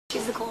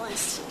She's the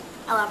coolest.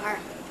 I love her.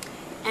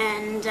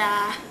 And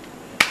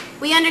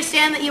we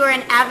understand that you are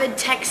an avid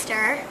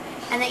texter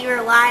and that you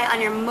rely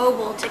on your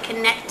mobile to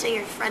connect to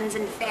your friends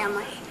and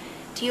family.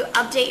 Do you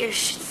update your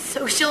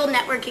social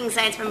networking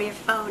sites from your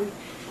phone?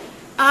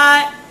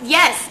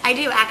 Yes, I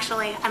do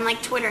actually. I'm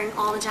like Twittering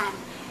all the time.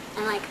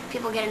 And like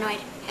people get annoyed.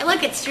 Hey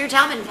look, it's Drew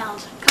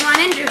Talbenfeld. Come on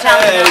in, Drew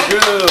Talbenfeld. Hey,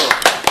 Drew.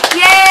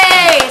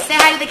 Yay! Say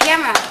hi to the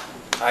camera.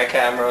 Hi,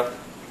 camera.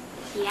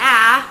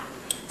 Yeah.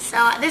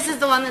 So this is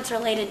the one that's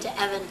related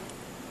to Evan.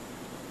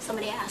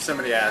 Somebody asked.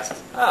 Somebody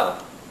asked. Oh.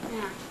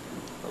 Yeah.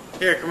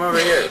 Here, come over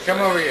here. Come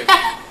over here.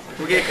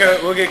 We'll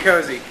get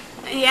cozy.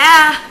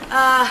 Yeah.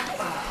 Oh,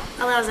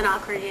 that was an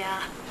awkward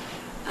yeah.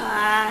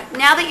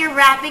 Now that you're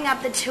wrapping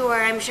up the tour,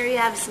 I'm sure you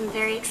have some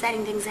very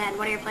exciting things ahead.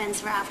 What are your plans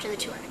for after the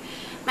tour?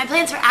 My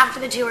plans for after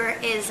the tour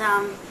is,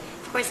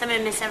 of course, I'm going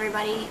to miss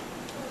everybody.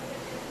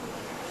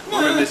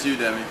 We're going to miss you,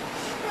 Demi.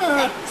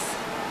 Thanks.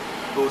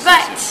 We'll see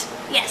But, you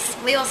soon. yes,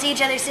 we will see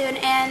each other soon,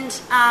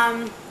 and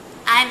I'm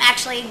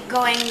actually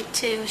going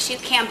to shoot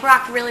Camp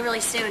Rock really, really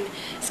soon,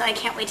 so I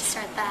can't wait to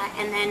start that.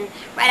 And then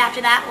right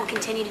after that, we'll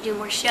continue to do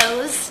more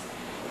shows,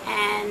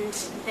 and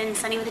then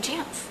Sunny with a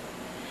Chance.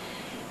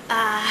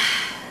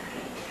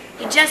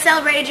 You just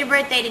celebrated your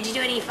birthday. Did you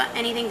do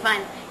anything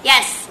fun?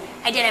 Yes,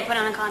 I did. I put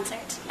on a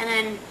concert. And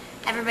then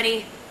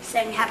everybody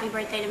sang happy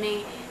birthday to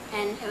me,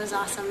 and it was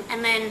awesome.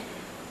 And then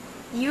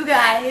you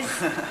guys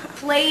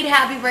played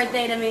happy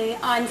birthday to me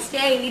on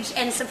stage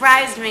and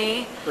surprised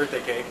me.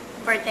 Birthday cake.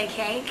 Birthday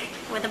cake,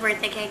 with a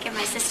birthday cake at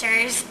my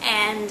sister's.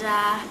 And,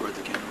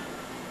 Birthday candle.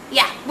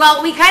 yeah.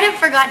 Well, we kind of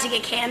forgot to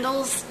get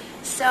candles,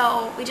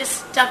 so we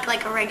just stuck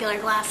like a regular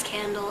glass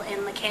candle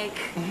in the cake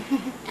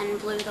and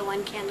blew the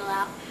one candle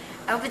out.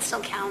 I hope it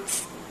still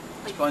counts.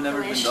 It's Like probably never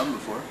the been wish. done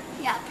before.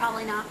 Yeah,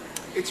 probably not.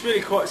 It's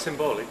really quite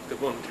symbolic, the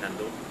one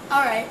candle.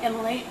 All right,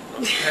 Emily.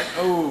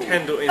 Oh.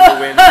 Candle in the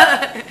wind.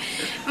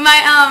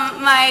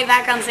 My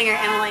background singer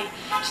Emily,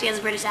 she has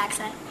a British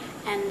accent,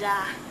 and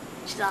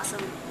she's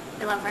awesome.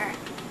 We love her.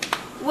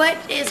 What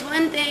is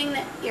one thing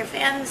that your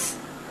fans?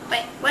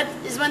 Wait, what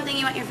is one thing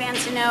you want your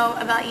fans to know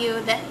about you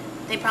that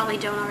they probably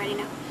don't already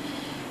know?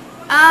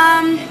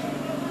 I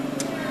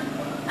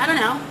don't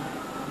know.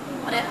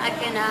 What I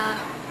can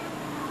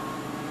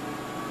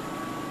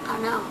I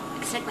don't know. I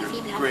can stick my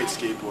feet behind Great my head.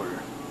 skateboarder.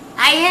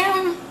 I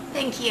am.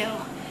 Thank you.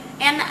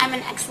 And I'm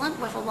an excellent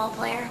wiffle ball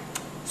player.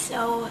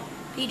 So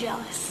be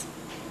jealous.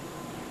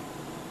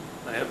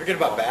 Man, forget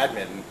about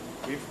badminton.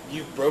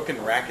 You've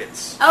broken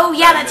rackets. Oh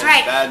yeah, that's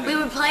right.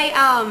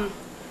 Badminton.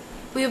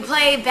 We would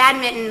play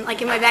badminton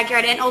like in my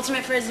backyard and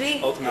ultimate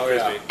frisbee. Ultimate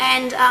frisbee.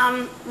 And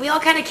we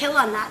all kind of kill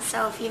on that.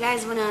 So if you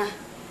guys wanna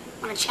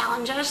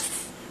challenge us,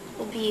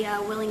 we'll be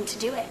willing to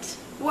do it.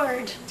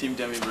 Word. Team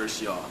Demi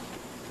versus y'all.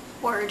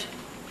 Word.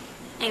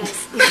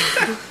 Anyways.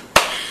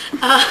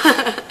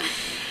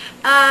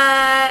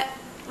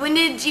 When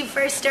did you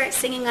first start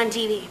singing on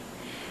TV?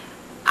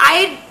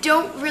 I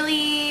don't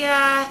really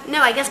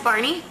know. I guess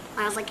Barney.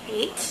 When I was like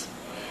 8.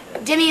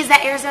 Demi is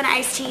that Arizona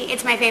iced tea.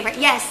 It's my favorite.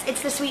 Yes,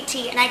 it's the sweet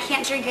tea, and I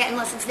can't drink it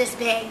unless it's this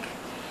big.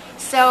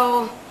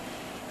 So,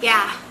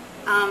 yeah,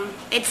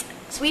 it's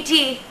sweet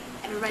tea.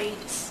 Everybody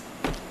just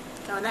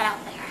throw that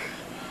out there.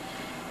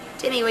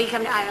 Demi, will you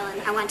come to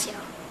Ireland? I want to.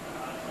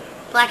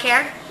 Black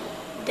hair?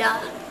 Duh.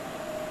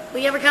 Will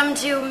you ever come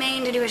to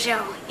Maine to do a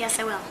show? Yes,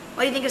 I will.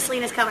 What do you think of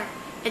Selena's cover?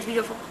 It's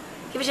beautiful.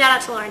 Give a shout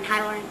out to Lauren.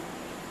 Hi, Lauren.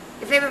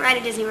 Your favorite ride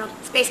at Disney World?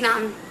 Space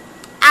Mountain.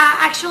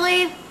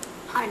 Actually,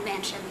 Haunted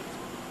Mansion.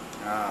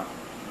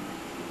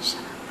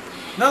 Shut up.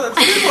 No, that's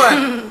a good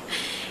one.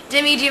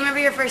 Demi, do you remember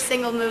your first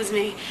single, Moves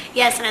Me?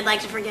 Yes, and I'd like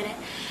to forget it.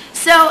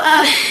 So,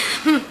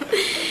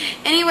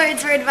 any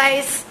words of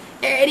advice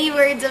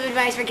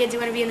for kids who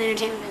want to be in the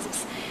entertainment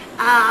business?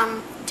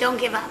 Don't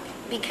give up,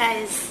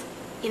 because,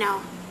 you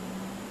know,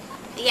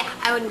 yeah,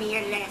 I wouldn't be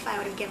here today if I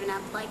would have given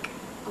up, like,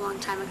 a long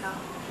time ago.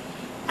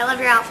 I love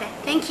your outfit.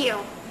 Thank you.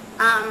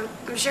 I'm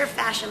sure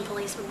fashion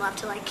police would love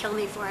to, like, kill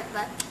me for it,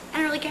 but I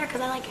don't really care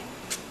because I like it.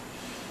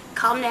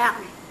 Calm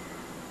down.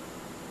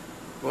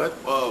 What?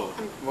 Whoa.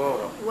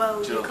 Whoa. Whoa,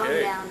 you Chill. calm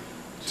Hey. down.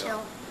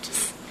 Chill.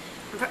 Just,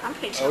 I'm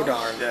pretty chill. Oh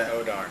darn. Yeah.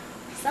 Oh darn.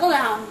 Settle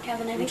down,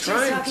 Kevin. I think she's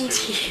trying talking to.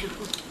 to you.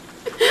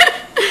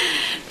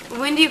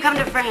 When do you come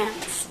to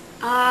France?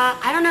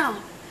 I don't know.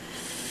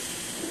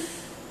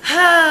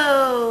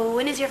 Oh,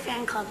 when is your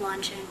fan club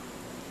launching?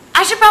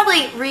 I should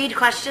probably read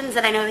questions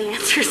that I know the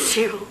answers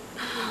to.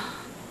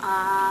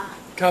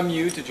 Come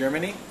you to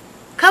Germany?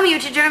 Come you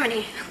to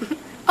Germany.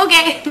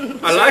 Okay.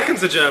 I like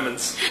the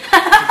Germans.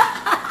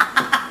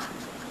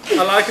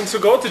 I like to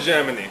go to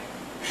Germany.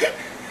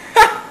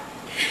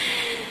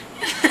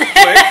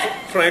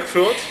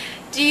 Frankfurt.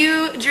 Do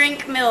you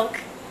drink milk?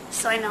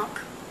 Soy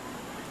milk.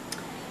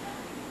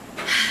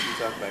 You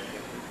talk like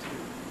that.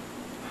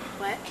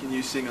 What? Can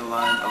you sing a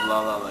line of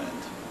La La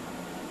Land?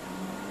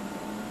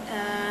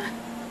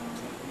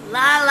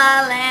 La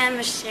La Land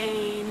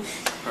Machine.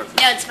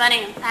 Perfect. No, it's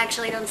funny. I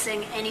actually don't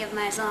sing any of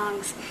my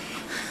songs.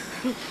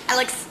 I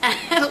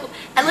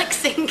lip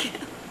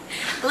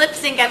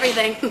sync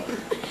everything.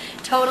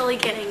 Totally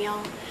kidding,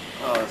 y'all.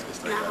 Oh, that's good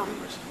stuff. No.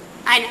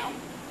 I know,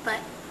 but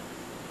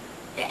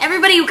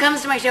everybody who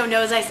comes to my show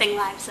knows I sing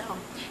live, so.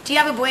 Do you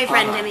have a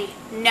boyfriend, Demi?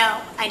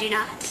 No, I do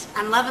not.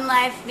 I'm loving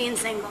life, being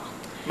single.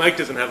 Mike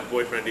doesn't have a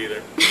boyfriend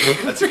either.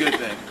 That's a good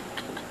thing.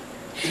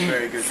 It's a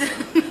very good thing.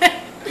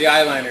 The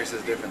eyeliner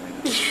says differently.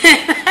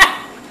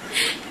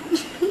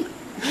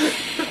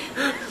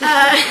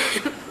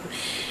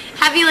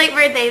 Happy late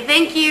birthday.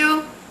 Thank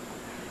you.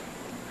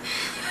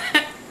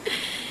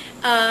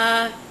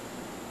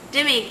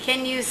 Demi,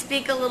 can you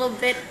speak a little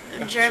bit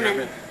of German?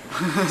 No!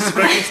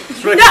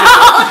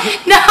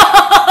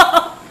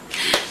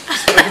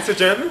 Sprechen Sie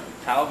German?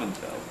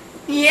 Taubenfeld.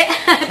 Yeah,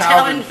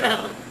 Taubenfeld.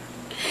 Taubenfeld.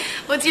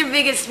 What's your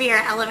biggest fear?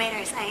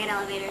 Elevators. I hate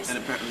elevators. And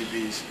apparently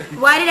bees.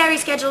 Why did I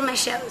reschedule my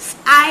shows?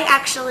 I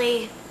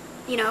actually,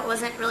 it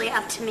wasn't really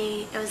up to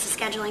me. It was a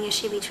scheduling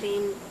issue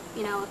between,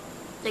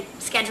 the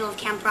schedule of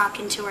Camp Rock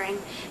and touring.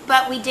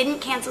 But we didn't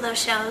cancel those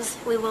shows.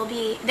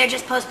 They're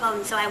just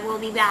postponed, so I will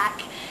be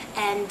back.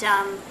 And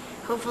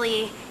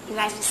hopefully you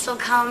guys will still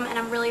come, and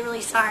I'm really,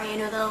 really sorry. I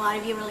know that a lot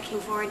of you were looking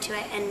forward to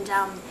it, and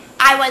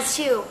I was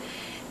too.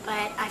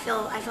 But I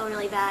feel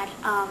really bad.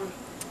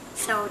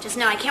 So just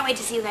know I can't wait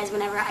to see you guys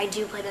whenever I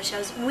do play those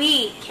shows.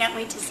 We can't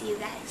wait to see you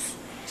guys.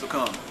 So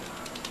come.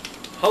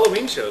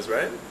 Halloween shows,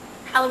 right?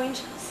 Halloween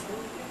shows.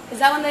 Is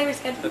that when they were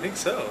scheduled? I think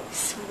so.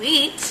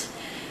 Sweet.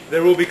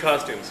 There will be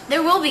costumes.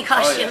 There will be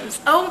costumes.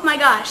 Oh my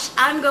gosh.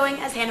 I'm going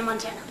as Hannah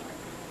Montana.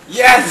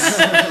 Yes!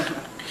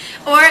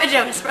 Or a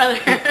Jonas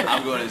Brother.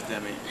 I'm going as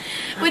Demi.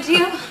 Would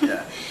you?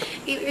 Yeah.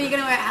 Are you going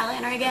to wear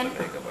eyeliner again? I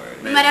think I've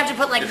already. You might have to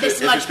put like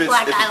this much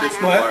black If it fits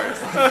the eyeliner.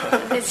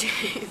 part. This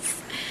is-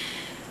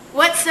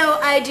 What so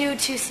I do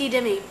to see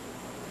Demi?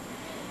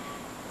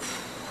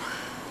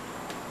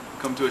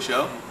 Come to a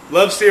show?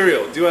 Love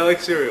cereal. Do I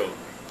like cereal?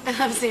 I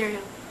love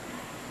cereal.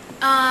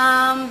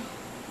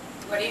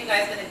 What are you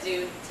guys going to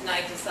do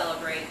tonight to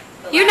celebrate?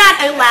 You're not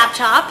a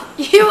laptop.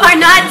 You are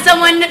not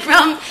someone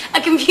from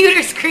a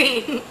computer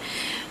screen.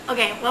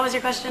 Okay, what was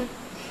your question?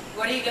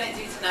 What are you going to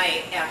do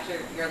tonight after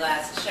your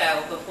last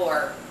show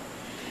before?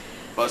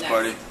 Bus Next.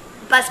 party.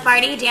 Bus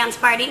party, dance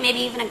party, maybe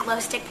even a glow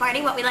stick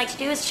party. What we like to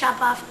do is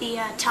chop off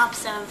the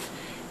tops of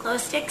glow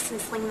sticks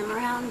and sling them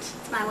around.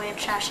 It's my way of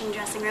trashing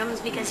dressing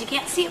rooms because you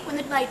can't see it when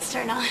the lights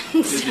turn on.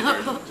 Disney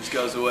version. Just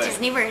goes away.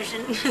 Disney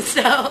version.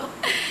 So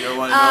You ever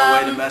want to know a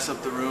way to mess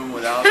up the room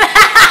without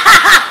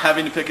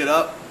having to pick it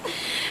up?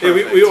 Yeah,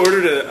 we Perfect.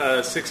 ordered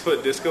a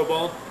 6-foot disco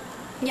ball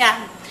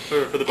yeah,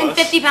 for the and bus.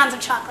 50 pounds of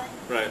chocolate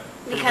Right.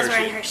 from because we're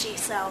in Hershey. Hershey.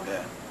 So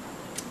Yeah.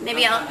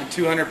 maybe I'll And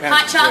 200 pounds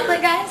hot of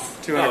chocolate, glitter. guys.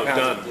 200 Oh, pounds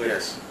done. of glitter.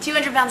 Yes.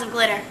 200 pounds of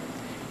glitter.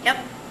 Yep.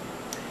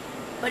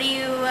 What do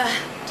you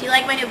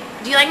like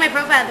do you like my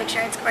profile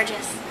picture? It's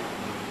gorgeous.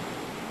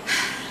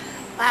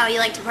 Wow, you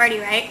like to party,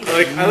 right?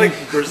 I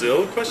like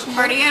Brazil? Question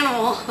mark? Party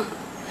animal.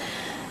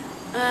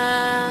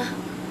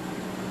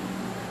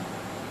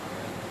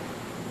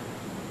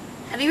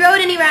 Have you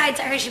rode any rides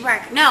at Hershey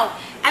Park? No.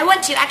 I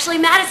want to. Actually,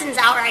 Madison's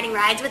out riding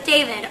rides with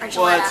David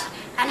Archuleta. What?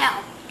 I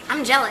know.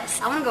 I'm jealous.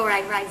 I want to go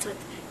ride rides with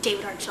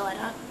David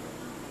Archuleta.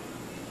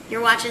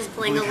 Your watch is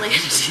bling-a-ling.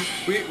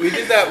 We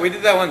did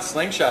that one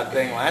slingshot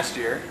thing last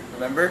year.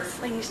 Remember?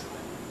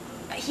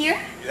 Here?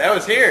 That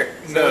was here.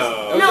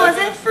 No. No, was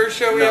the it? first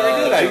show we No,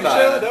 ever did, I Jim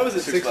thought. Show? That was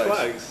at Six Six Flags.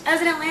 Flags. I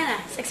was in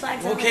Atlanta. Six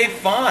Flags. Okay,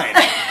 fine.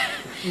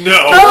 No.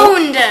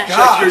 Owned. Check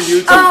Gosh.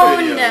 your YouTube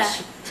Owned.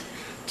 videos.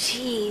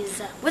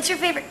 Jeez. What's your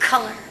favorite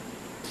color?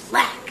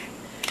 Black.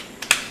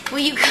 Will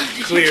you come to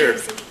New Clear.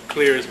 Jersey?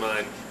 Clear is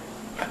mine.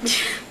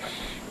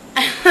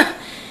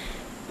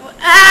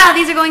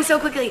 These are going so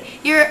quickly.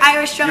 Your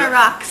Irish drummer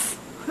rocks.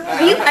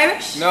 Are you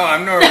Irish? No,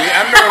 I'm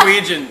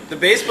Norwegian. The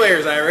bass player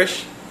is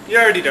Irish.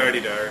 Yardy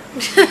dardy dar.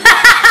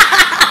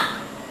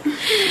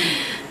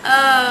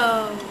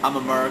 Oh. I'm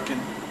American.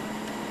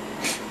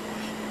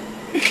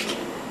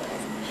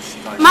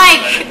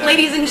 Mike,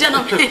 ladies and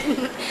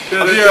gentlemen.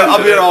 I'll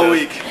be here all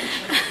week.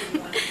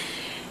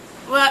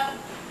 What?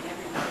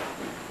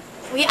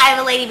 I have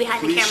a lady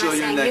behind the Please camera show your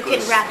saying you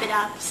necklace. can wrap it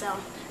up, so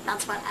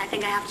that's what I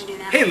think I have to do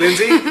now. Hey,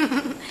 Lindsay.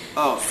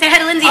 Oh. Say hi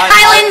to Lindsay.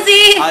 Hi,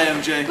 Lindsay. Hi,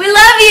 MJ. We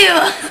love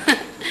you.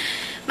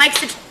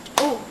 Mike's the...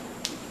 Oh.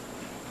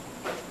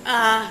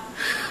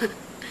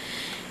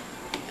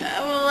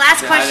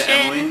 Last Say hi to question.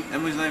 Emily.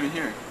 Emily's not even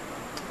here.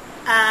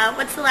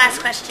 What's the last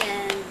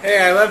question? Hey,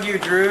 I love you,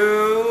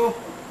 Drew.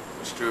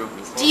 It's true.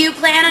 Do you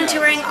plan on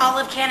touring all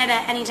of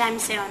Canada anytime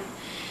soon?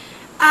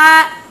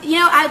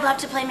 I'd love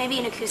to play maybe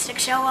an acoustic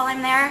show while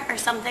I'm there or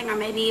something, or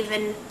maybe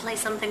even play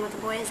something with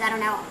the boys. I don't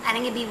know. I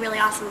think it'd be really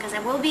awesome because I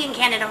will be in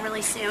Canada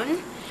really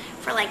soon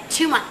for like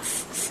 2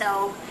 months.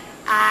 So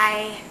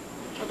I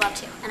would love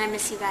to. And I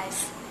miss you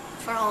guys,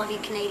 for all of you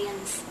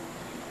Canadians.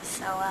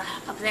 So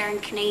up there in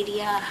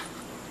Canada,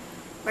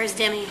 where's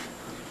Demi?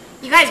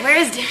 You guys, where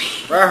is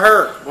Demi? For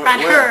her. Run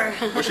her.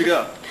 Where'd she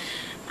go?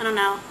 I don't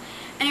know.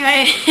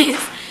 Anyways,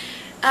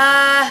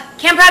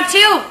 Camp Rock 2,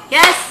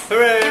 yes.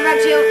 Hooray! Camp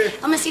Rock 2.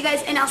 I'll miss you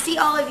guys, and I'll see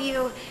all of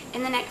you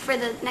in the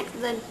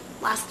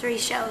last 3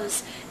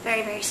 shows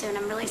very, very soon.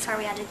 I'm really sorry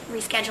we had to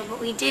reschedule, but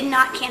we did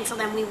not cancel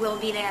them. We will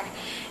be there,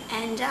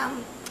 and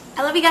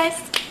I love you guys.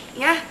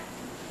 Yeah.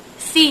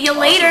 See you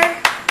later.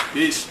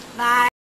 Peace. Bye.